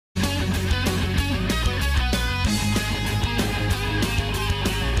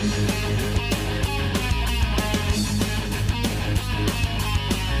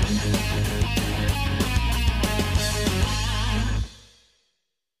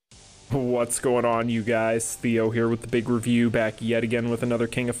What's going on, you guys? Theo here with the big review, back yet again with another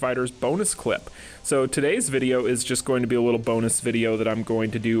King of Fighters bonus clip. So today's video is just going to be a little bonus video that I'm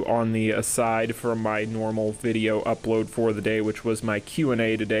going to do on the aside from my normal video upload for the day, which was my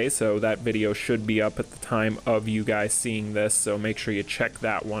Q&A today. So that video should be up at the time of you guys seeing this, so make sure you check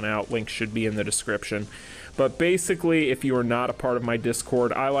that one out. Link should be in the description. But basically, if you are not a part of my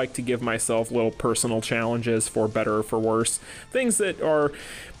Discord, I like to give myself little personal challenges, for better or for worse. Things that are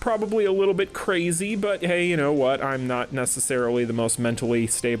probably a little bit crazy, but hey, you know what? I'm not necessarily the most mentally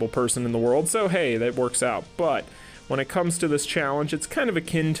stable person in the world, so hey, that works out. But when it comes to this challenge, it's kind of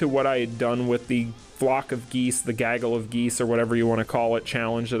akin to what I had done with the flock of geese, the gaggle of geese, or whatever you want to call it,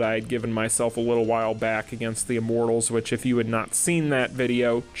 challenge that I had given myself a little while back against the Immortals, which if you had not seen that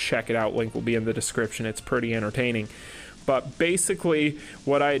video, check it out. Link will be in the description. It's pretty entertaining. But basically,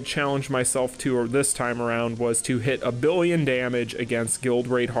 what I had challenged myself to this time around was to hit 1 billion damage against Guild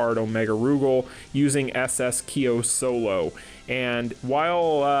Rate Hard Omega Rugal using SS Kyo SOLO. And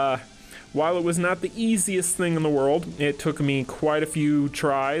while it was not the easiest thing in the world, it took me quite a few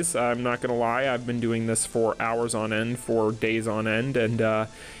tries. I'm not gonna lie, I've been doing this for hours on end, for days on end, and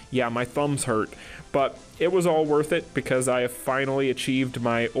yeah, my thumbs hurt. But it was all worth it because I have finally achieved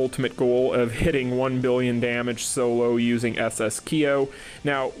my ultimate goal of hitting 1 billion damage solo using SS Kyo.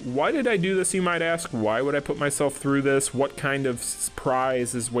 Now, why did I do this, you might ask? Why would I put myself through this? What kind of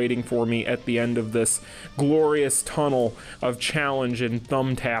prize is waiting for me at the end of this glorious tunnel of challenge and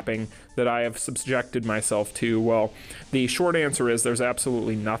thumb tapping that I have subjected myself to? Well, the short answer is there's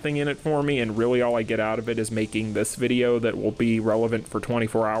absolutely nothing in it for me, and really all I get out of it is making this video that will be relevant for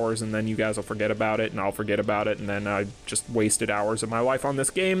 24 hours, and then you guys will forget about it, and I'll forget about it, and then I just wasted hours of my life on this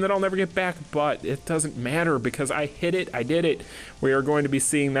game that I'll never get back. But it doesn't matter because I hit it, I did it. We are going to be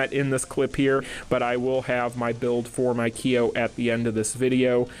seeing that in this clip here, but I will have my build for my Kyo at the end of this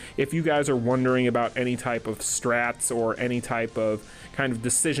video. If you guys are wondering about any type of strats or any type of kind of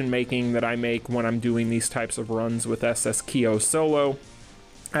decision making that I make when I'm doing these types of runs with SS Kyo SOLO,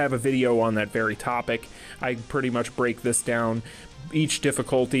 I have a video on that very topic. I pretty much break this down, each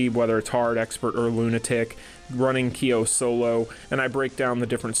difficulty, whether it's hard, expert, or lunatic, running Kyo SOLO, and I break down the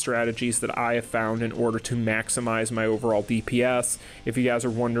different strategies that I have found in order to maximize my overall DPS. If you guys are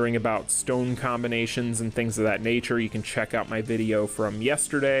wondering about stone combinations and things of that nature, you can check out my video from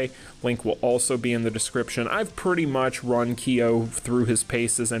yesterday. Link will also be in the description. I've pretty much run Kyo through his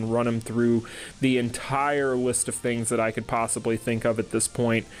paces and run him through the entire list of things that I could possibly think of at this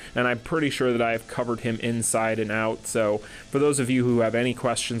point, and I'm pretty sure that I have covered him inside and out. So for those of you who have any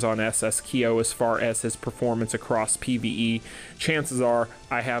questions on SS Kyo as far as his performance across PvE, chances are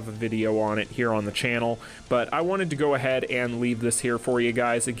I have a video on it here on the channel. But I wanted to go ahead and leave this here for you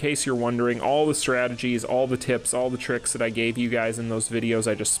guys in case you're wondering. All the strategies, all the tips, all the tricks that I gave you guys in those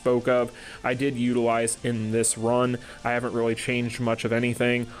videos I just spoke of, I did utilize in this run. I haven't really changed much of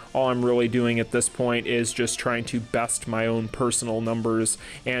anything. All I'm really doing at this point is just trying to best my own personal numbers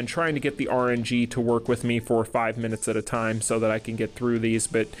and trying to get the RNG to work with me for 5 minutes at a time so that I can get through these.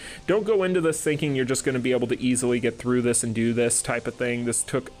 But don't go into this thinking you're just going to be able to easily get through this and do this type of thing. This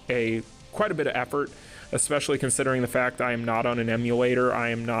took quite a bit of effort, especially considering the fact I am not on an emulator, I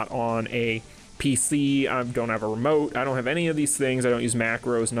am not on a PC, I don't have a remote, I don't have any of these things, I don't use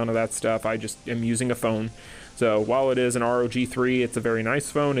macros, none of that stuff. I just am using a phone. So while it is an ROG3, it's a very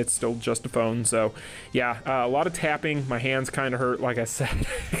nice phone, it's still just a phone. So yeah, a lot of tapping. My hands kind of hurt, like I said,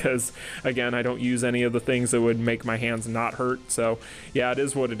 because again, I don't use any of the things that would make my hands not hurt. So yeah, it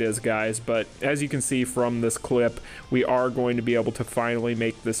is what it is, guys. But as you can see from this clip, we are going to be able to finally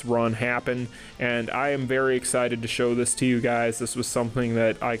make this run happen, and I am very excited to show this to you guys. This was something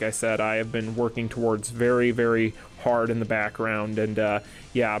that, like I said, I have been working towards very, very hard in the background, and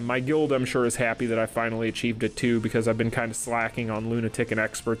yeah, my guild, I'm sure, is happy that I finally achieved it too, because I've been kind of slacking on Lunatic and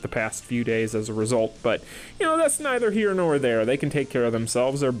Expert the past few days as a result. But you know, that's neither here nor there. They can take care of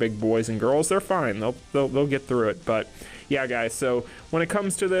themselves. They're big boys and girls. They're fine. They'll get through it. But yeah, guys, so when it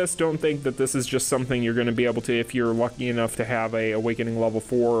comes to this, don't think that this is just something you're going to be able to, if you're lucky enough to have a Awakening level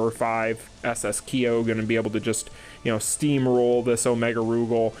 4 or 5 SS Kyo, going to be able to just, you know, steamroll this Omega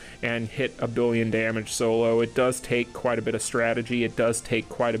Rugal and hit 1 billion damage solo. It does take quite a bit of strategy. It does take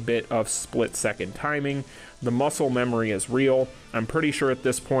quite a bit of split-second timing. The muscle memory is real. I'm pretty sure at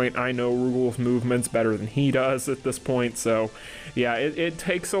this point I know Rugal's movements better than he does at this point. So yeah, it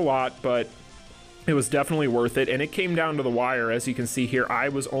takes a lot, but it was definitely worth it, and it came down to the wire. As you can see here, I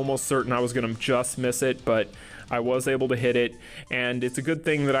was almost certain I was going to just miss it, but I was able to hit it, and it's a good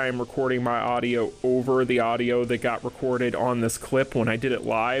thing that I am recording my audio over the audio that got recorded on this clip when I did it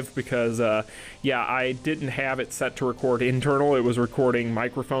live, because yeah, I didn't have it set to record internal. It was recording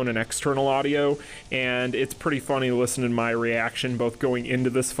microphone and external audio, and it's pretty funny listening to my reaction both going into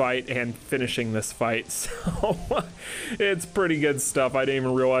this fight and finishing this fight. So it's pretty good stuff. I didn't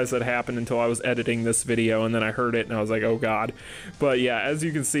even realize that happened until I was editing this video, and then I heard it and I was like, oh god. But yeah, as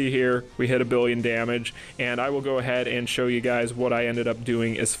you can see here, we hit 1 billion damage, and I will go ahead and show you guys what I ended up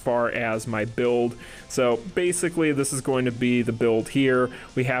doing as far as my build. So basically this is going to be the build here.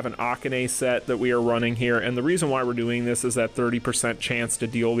 We have an Akane set that we are running here, and the reason why we're doing this is that 30% chance to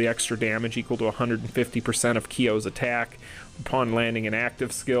deal the extra damage equal to 150% of Kyo's attack upon landing an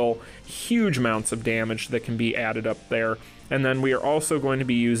active skill. Huge amounts of damage that can be added up there. And then we are also going to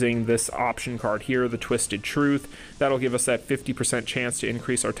be using this option card here, the Twisted Truth. That'll give us that 50% chance to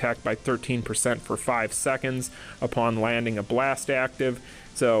increase our attack by 13% for 5 seconds upon landing a blast active.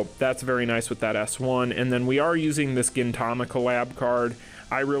 So that's very nice with that S1. And then we are using this Gintama collab card.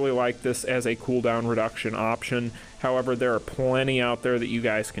 I really like this as a cooldown reduction option. However, there are plenty out there that you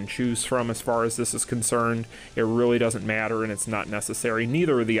guys can choose from as far as this is concerned. It really doesn't matter, and it's not necessary.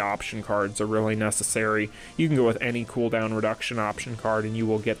 Neither of the option cards are really necessary. You can go with any cooldown reduction option card and you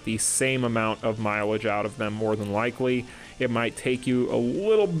will get the same amount of mileage out of them more than likely. It might take you a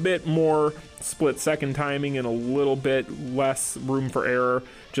little bit more split-second timing and a little bit less room for error,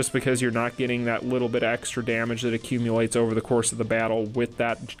 just because you're not getting that little bit extra damage that accumulates over the course of the battle with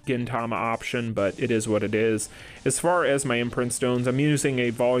that Gintama option, but it is what it is. As far as my imprint stones, I'm using a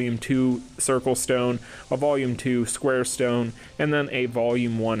Volume 2 Circle Stone, a Volume 2 Square Stone, and then a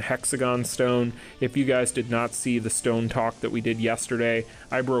Volume 1 Hexagon Stone. If you guys did not see the stone talk that we did yesterday,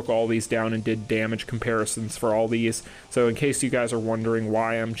 I broke all these down and did damage comparisons for all these. So in case you guys are wondering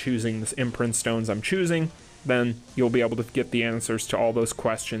why I'm choosing this imprint stones I'm choosing, then you'll be able to get the answers to all those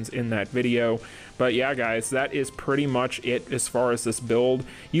questions in that video. But yeah guys, that is pretty much it as far as this build.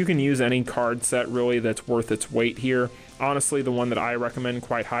 You can use any card set really that's worth its weight here. Honestly, the one that I recommend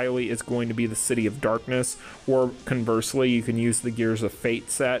quite highly is going to be the City of Darkness, or conversely you can use the Gears of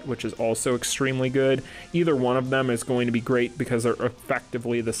Fate set, which is also extremely good. Either one of them is going to be great because they're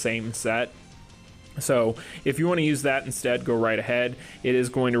effectively the same set. So if you want to use that instead, go right ahead. It is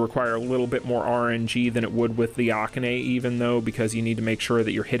going to require a little bit more RNG than it would with the Akane, even though, because you need to make sure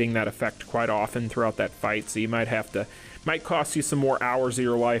that you're hitting that effect quite often throughout that fight. So you might cost you some more hours of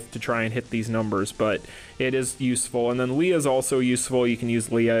your life to try and hit these numbers, but it is useful. And then Leah is also useful. You can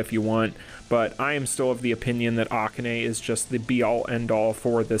use Leah if you want, but I am still of the opinion that Akane is just the be-all end-all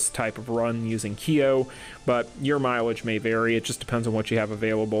for this type of run using Kyo, but your mileage may vary. It just depends on what you have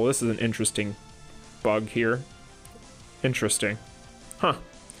available. This is an interesting bug here. Interesting. Huh.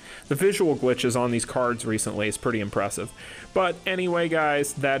 The visual glitches on these cards recently is pretty impressive. But anyway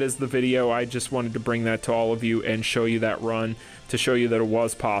guys, that is the video. I just wanted to bring that to all of you and show you that run to show you that it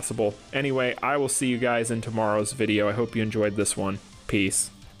was possible. Anyway, I will see you guys in tomorrow's video. I hope you enjoyed this one. Peace.